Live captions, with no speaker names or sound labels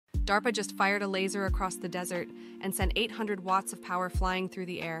DARPA just fired a laser across the desert and sent 800 watts of power flying through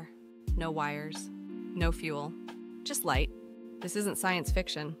the air. No wires, no fuel, just light. This isn't science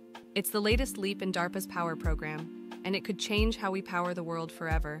fiction. It's the latest leap in DARPA's power program, and it could change how we power the world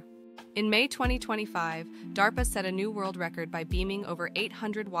forever. In May 2025, DARPA set a new world record by beaming over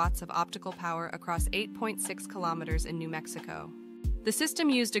 800 watts of optical power across 8.6 kilometers in New Mexico. The system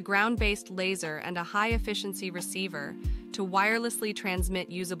used a ground-based laser and a high-efficiency receiver to wirelessly transmit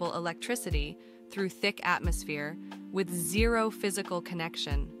usable electricity through thick atmosphere with zero physical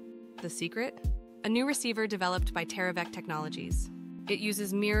connection. The secret? A new receiver developed by TerraVec Technologies. It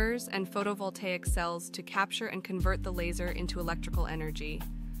uses mirrors and photovoltaic cells to capture and convert the laser into electrical energy,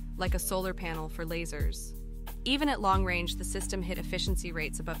 like a solar panel for lasers. Even at long range, the system hit efficiency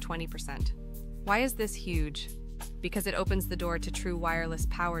rates above 20%. Why is this huge? Because it opens the door to true wireless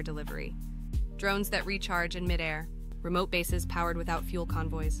power delivery. Drones that recharge in midair, remote bases powered without fuel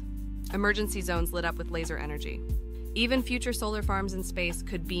convoys, emergency zones lit up with laser energy. Even future solar farms in space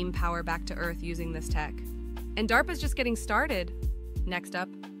could beam power back to Earth using this tech. And DARPA's just getting started. Next up,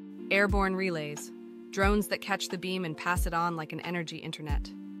 Airborne Relays, drones that catch the beam and pass it on like an energy internet.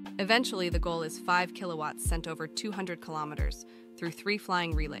 Eventually, the goal is 5 kilowatts sent over 200 kilometers through 3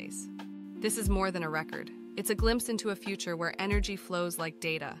 flying relays. This is more than a record. It's a glimpse into a future where energy flows like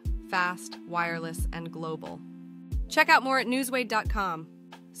data, fast, wireless, and global. Check out more at newswade.com.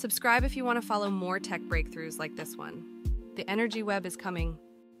 Subscribe if you want to follow more tech breakthroughs like this one. The energy web is coming.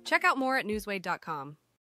 Check out more at newswade.com.